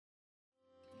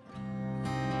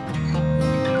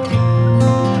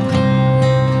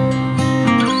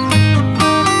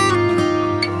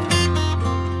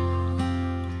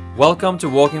Welcome to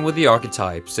Walking with the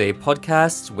Archetypes, a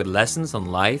podcast with lessons on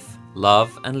life,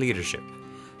 love, and leadership.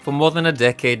 For more than a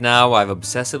decade now, I've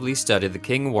obsessively studied the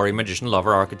King, Warrior, Magician,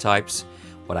 Lover archetypes,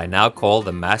 what I now call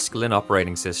the masculine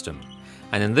operating system.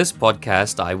 And in this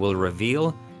podcast, I will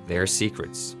reveal their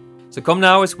secrets. So come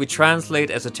now as we translate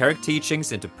esoteric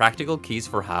teachings into practical keys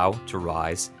for how to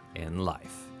rise in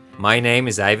life. My name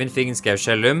is Eivind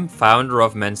Figenschou-Schellum, founder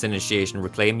of Men's Initiation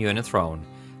Reclaim You in a Throne,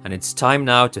 and it's time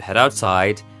now to head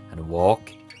outside and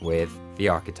walk with the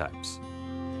archetypes.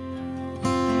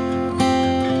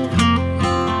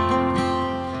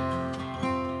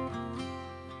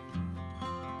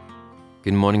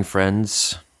 Good morning,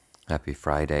 friends. Happy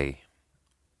Friday.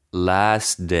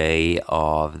 Last day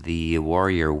of the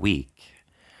Warrior Week.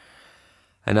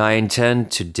 And I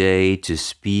intend today to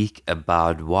speak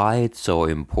about why it's so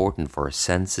important for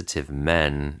sensitive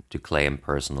men to claim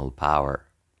personal power.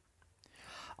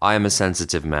 I am a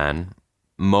sensitive man.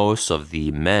 Most of the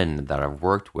men that I've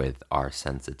worked with are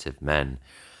sensitive men.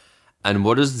 And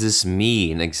what does this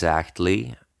mean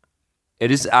exactly?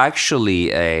 It is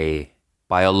actually a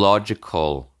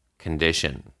biological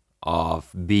condition of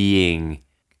being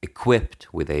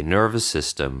equipped with a nervous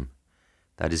system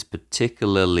that is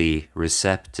particularly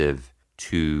receptive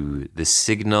to the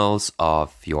signals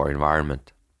of your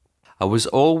environment. I was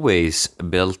always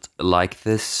built like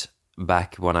this.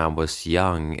 Back when I was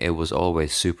young, it was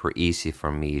always super easy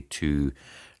for me to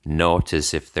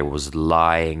notice if there was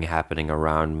lying happening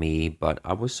around me, but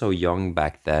I was so young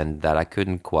back then that I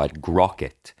couldn't quite grok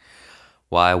it.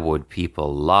 Why would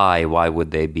people lie? Why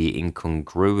would they be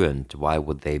incongruent? Why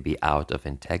would they be out of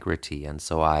integrity? And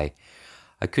so I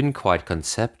couldn't quite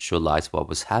conceptualize what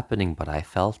was happening, but I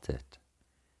felt it.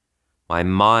 My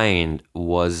mind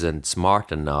wasn't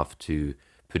smart enough to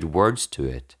put words to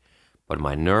it, but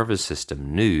my nervous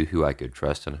system knew who I could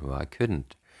trust and who I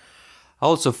couldn't. I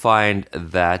also find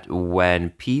that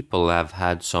when people have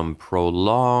had some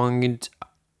prolonged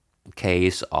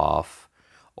case of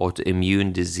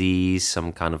autoimmune disease,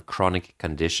 some kind of chronic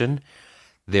condition,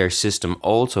 their system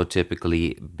also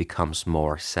typically becomes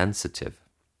more sensitive.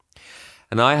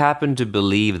 And I happen to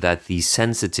believe that the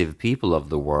sensitive people of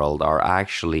the world are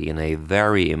actually in a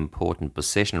very important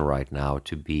position right now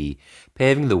to be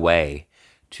paving the way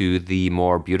to the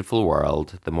more beautiful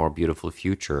world, the more beautiful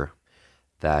future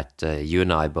that you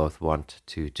and I both want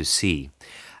to see.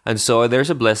 And so there's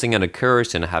a blessing and a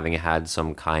curse in having had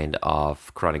some kind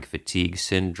of chronic fatigue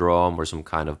syndrome or some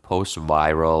kind of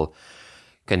post-viral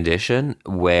condition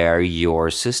where your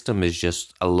system is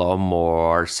just a lot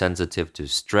more sensitive to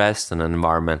stress and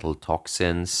environmental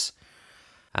toxins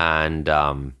and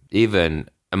even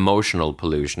emotional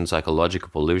pollution, psychological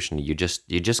pollution. You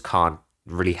just can't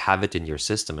really have it in your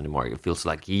system anymore. It feels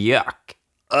like yuck.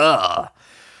 Ugh.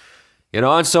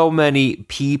 And so many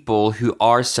people who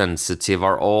are sensitive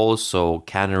are also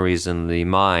canaries in the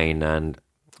mine, and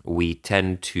we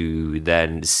tend to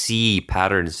then see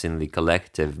patterns in the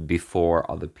collective before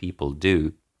other people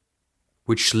do,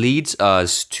 which leads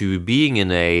us to being in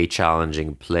a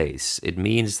challenging place. It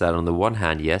means that on the one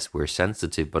hand, yes, we're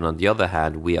sensitive, but on the other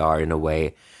hand, we are in a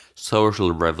way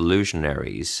social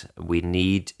revolutionaries. We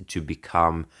need to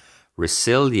become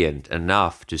resilient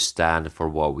enough to stand for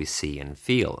what we see and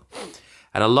feel.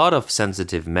 And a lot of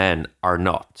sensitive men are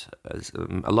not.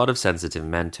 A lot of sensitive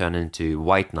men turn into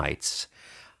white knights.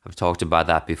 I've talked about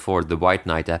that before. The white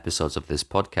knight episodes of this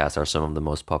podcast are some of the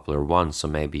most popular ones, so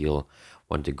maybe you'll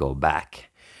want to go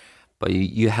back. But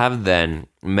you have then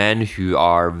men who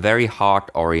are very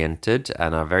heart-oriented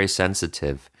and are very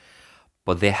sensitive,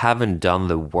 but they haven't done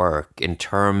the work in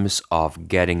terms of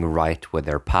getting right with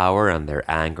their power and their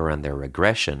anger and their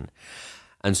aggression.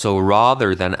 And so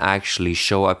rather than actually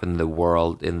show up in the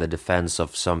world in the defense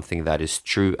of something that is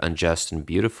true and just and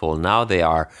beautiful, now they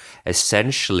are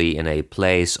essentially in a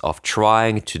place of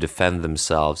trying to defend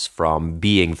themselves from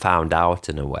being found out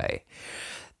in a way.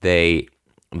 They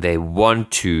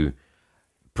want to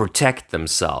protect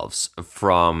themselves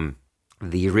from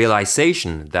the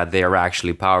realization that they are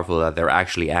actually powerful, that they're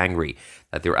actually angry,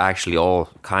 that they're actually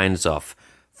all kinds of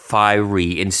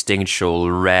fiery,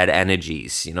 instinctual, red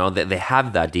energies. They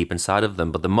have that deep inside of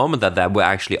them. But the moment that will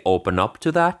actually open up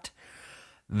to that,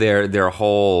 their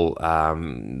whole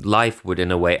life would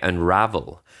in a way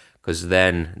unravel. Because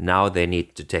then now they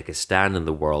need to take a stand in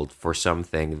the world for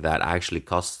something that actually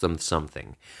costs them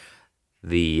something.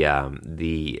 The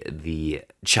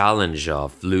challenge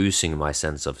of losing my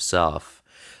sense of self,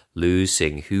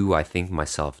 losing who I think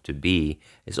myself to be,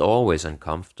 is always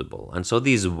uncomfortable. And so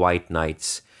these white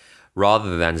knights,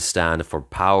 rather than stand for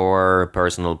power,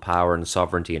 personal power and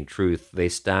sovereignty and truth, they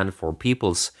stand for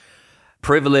people's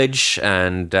privilege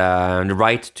and the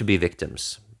right to be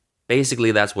victims.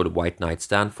 Basically, that's what white knights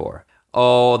stand for.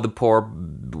 Oh, the poor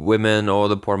women, or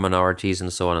the poor minorities,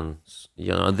 and so on.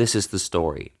 This is the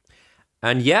story.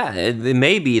 And yeah, it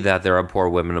may be that there are poor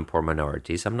women and poor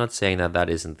minorities. I'm not saying that that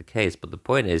isn't the case, but the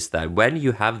point is that when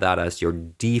you have that as your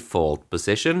default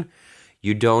position,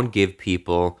 you don't give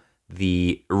people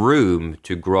the room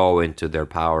to grow into their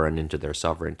power and into their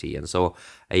sovereignty. And so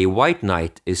a white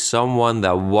knight is someone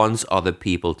that wants other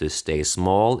people to stay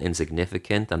small,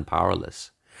 insignificant, and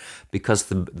powerless. Because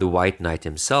the white knight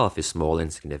himself is small,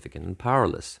 insignificant, and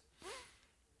powerless.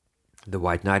 The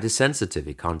white knight is sensitive.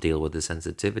 He can't deal with the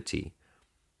sensitivity.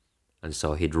 And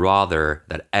so he'd rather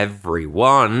that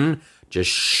everyone just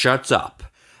shuts up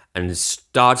and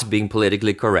starts being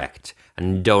politically correct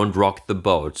and don't rock the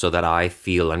boat so that I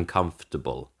feel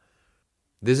uncomfortable.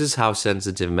 This is how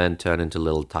sensitive men turn into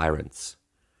little tyrants.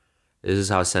 This is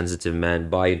how sensitive men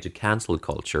buy into cancel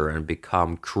culture and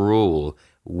become cruel,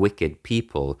 wicked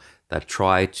people that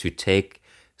try to take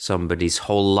somebody's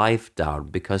whole life down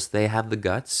because they have the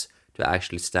guts to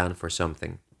actually stand for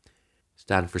something.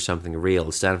 Stand for something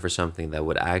real, stand for something that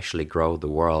would actually grow the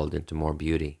world into more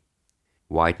beauty.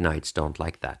 White knights don't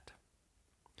like that.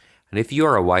 And if you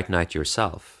are a white knight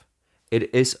yourself,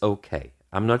 it is okay.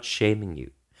 I'm not shaming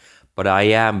you. But I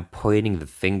am pointing the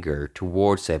finger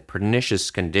towards a pernicious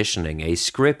conditioning, a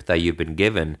script that you've been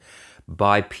given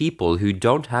by people who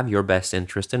don't have your best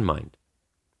interest in mind.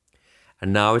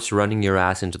 And now it's running your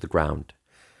ass into the ground.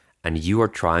 And you are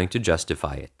trying to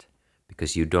justify it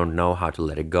because you don't know how to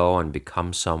let it go and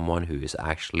become someone who is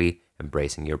actually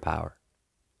embracing your power.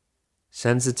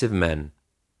 Sensitive men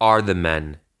are the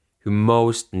men who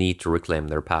most need to reclaim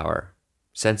their power.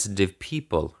 Sensitive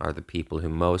people are the people who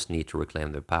most need to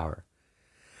reclaim their power.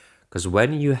 Because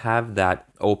when you have that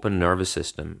open nervous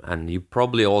system, and you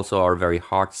probably also are very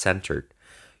heart-centered,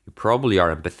 you probably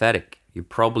are empathetic, you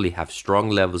probably have strong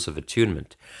levels of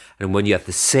attunement, and when you at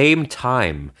the same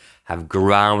time have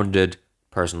grounded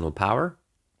personal power,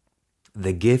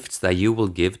 the gifts that you will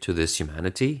give to this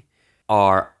humanity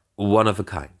are one of a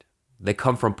kind. They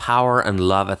come from power and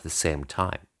love at the same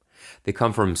time. They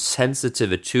come from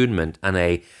sensitive attunement and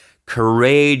a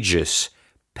courageous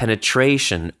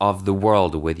penetration of the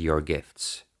world with your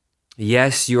gifts.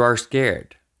 Yes, you are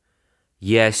scared.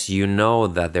 Yes, you know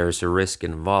that there's a risk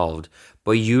involved,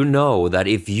 but you know that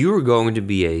if you're going to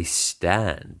be a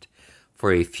stand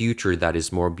for a future that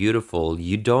is more beautiful,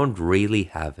 you don't really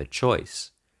have a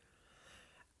choice.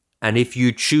 And if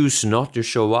you choose not to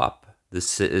show up, the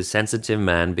sensitive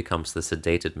man becomes the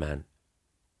sedated man.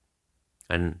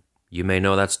 And you may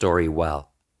know that story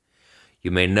well.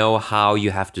 You may know how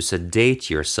you have to sedate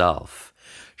yourself,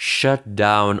 shut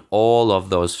down all of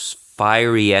those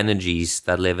fiery energies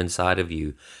that live inside of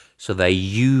you so that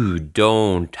you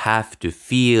don't have to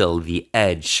feel the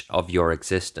edge of your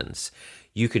existence.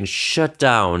 You can shut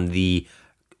down the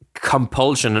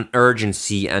compulsion and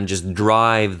urgency and just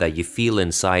drive that you feel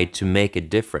inside to make a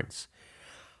difference.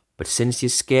 But since you're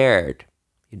scared,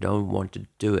 you don't want to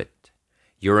do it.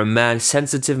 You're a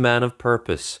sensitive man of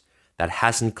purpose that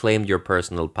hasn't claimed your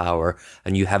personal power,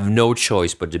 and you have no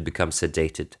choice but to become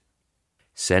sedated.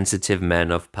 Sensitive men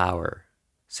of power,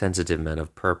 sensitive men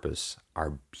of purpose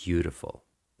are beautiful,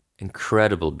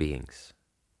 incredible beings.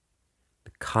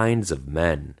 The kinds of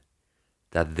men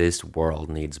that this world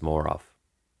needs more of.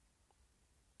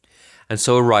 And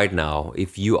so right now,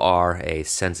 if you are a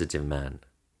sensitive man,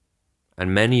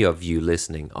 and many of you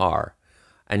listening are,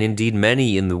 and indeed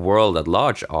many in the world at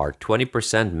large are,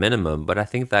 20% minimum, but I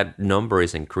think that number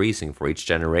is increasing for each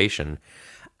generation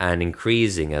and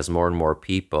increasing as more and more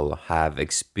people have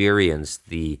experienced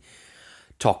the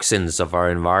toxins of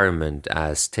our environment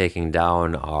as taking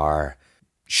down our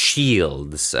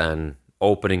shields and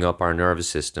opening up our nervous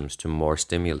systems to more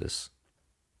stimulus.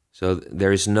 So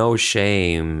there is no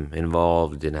shame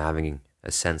involved in having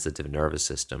a sensitive nervous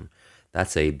system.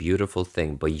 That's a beautiful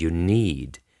thing, but you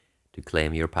need to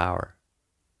claim your power.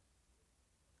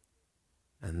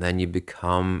 And then you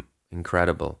become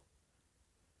incredible.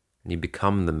 And you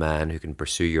become the man who can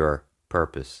pursue your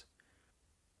purpose.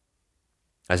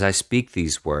 As I speak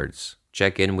these words,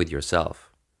 check in with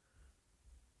yourself.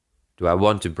 Do I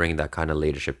want to bring that kind of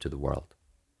leadership to the world?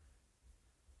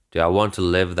 Do I want to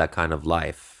live that kind of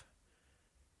life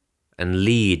and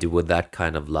lead with that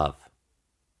kind of love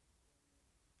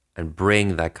and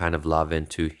bring that kind of love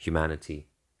into humanity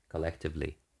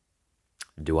collectively?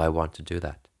 Do I want to do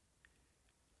that?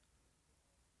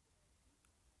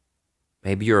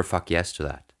 Maybe you're a fuck yes to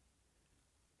that.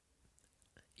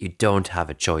 You don't have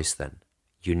a choice then.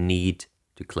 You need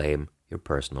to claim your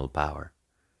personal power.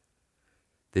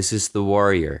 This is the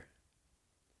warrior,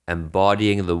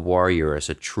 embodying the warrior as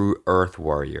a true earth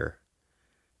warrior,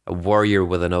 a warrior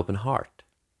with an open heart.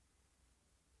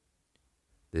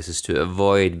 This is to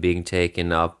avoid being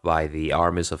taken up by the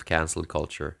armies of cancel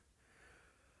culture.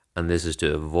 And this is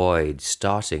to avoid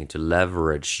starting to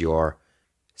leverage your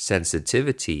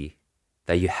sensitivity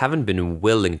that you haven't been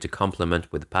willing to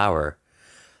complement with power,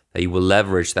 that you will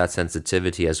leverage that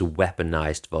sensitivity as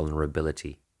weaponized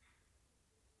vulnerability.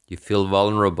 You feel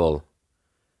vulnerable,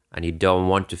 and you don't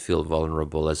want to feel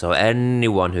vulnerable, as though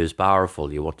anyone who's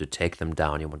powerful, you want to take them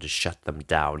down, you want to shut them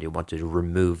down, you want to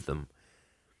remove them.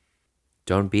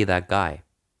 Don't be that guy.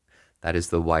 That is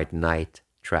the white knight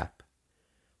trap.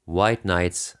 White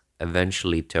knights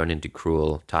eventually turn into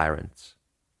cruel tyrants.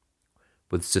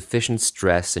 With sufficient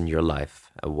stress in your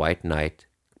life, a white knight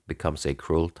becomes a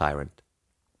cruel tyrant.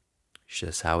 It's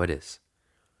just how it is.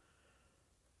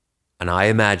 And I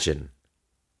imagine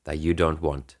that you don't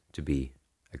want to be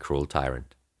a cruel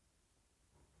tyrant.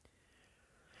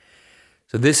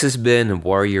 So this has been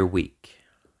Warrior Week.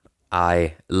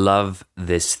 I love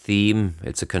this theme.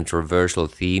 It's a controversial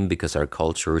theme because our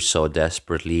culture so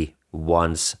desperately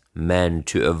wants men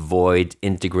to avoid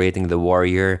integrating the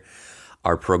warrior.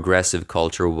 Our progressive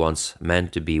culture wants men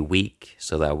to be weak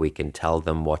so that we can tell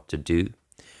them what to do.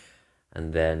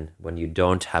 And then when you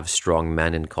don't have strong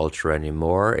men in culture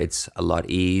anymore, it's a lot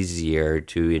easier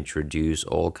to introduce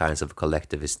all kinds of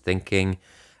collectivist thinking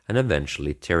and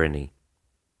eventually tyranny.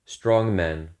 Strong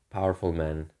men, powerful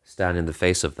men, stand in the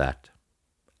face of that,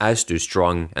 as do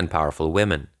strong and powerful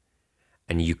women.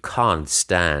 And you can't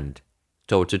stand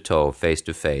toe-to-toe,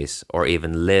 face-to-face, or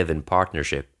even live in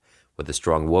partnership with a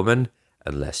strong woman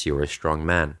unless you're a strong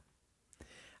man.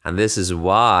 And this is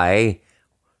why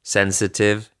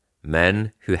sensitive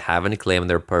men who haven't claimed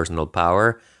their personal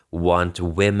power want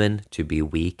women to be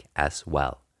weak as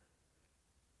well.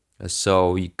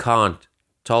 So you can't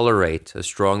tolerate a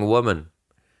strong woman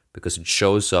because it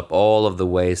shows up all of the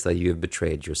ways that you've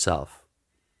betrayed yourself.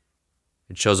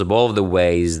 It shows up all of the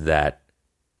ways that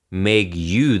make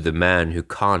you the man who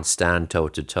can't stand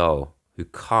toe-to-toe, who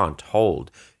can't hold,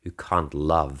 who can't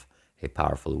love a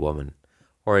powerful woman,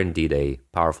 or indeed a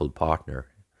powerful partner,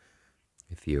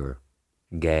 if you're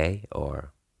gay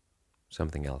or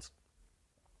something else.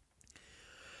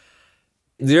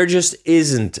 There just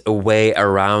isn't a way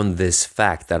around this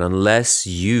fact that unless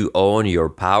you own your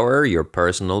power, your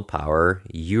personal power,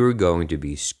 you're going to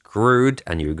be screwed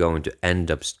and you're going to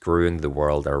end up screwing the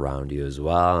world around you as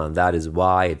well. And that is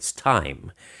why it's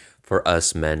time for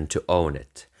us men to own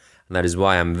it. And that is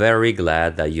why I'm very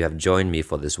glad that you have joined me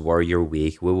for this Warrior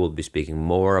Week. We will be speaking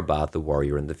more about the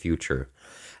warrior in the future.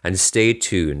 And stay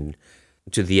tuned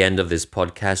to the end of this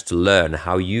podcast to learn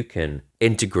how you can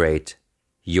integrate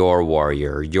your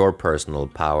warrior, your personal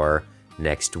power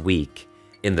next week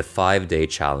in the 5-day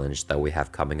challenge that we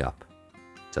have coming up.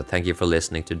 So thank you for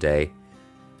listening today,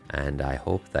 and I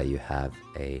hope that you have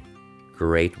a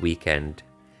great weekend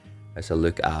as I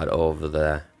look out over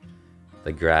the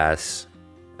grass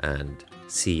and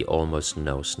see almost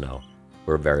no snow.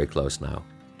 We're very close now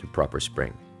to proper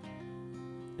spring.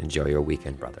 Enjoy your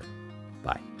weekend, brother.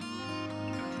 Bye.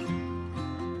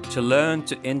 To learn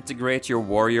to integrate your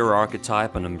warrior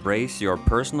archetype and embrace your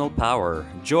personal power,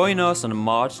 join us on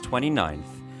March 29th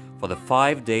for the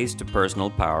 5 Days to Personal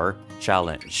Power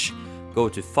Challenge. Go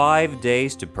to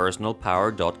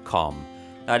 5daystopersonalpower.com.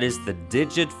 That is the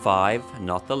digit 5,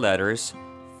 not the letters,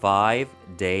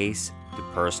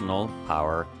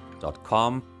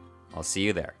 5daystopersonalpower.com. I'll see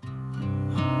you there.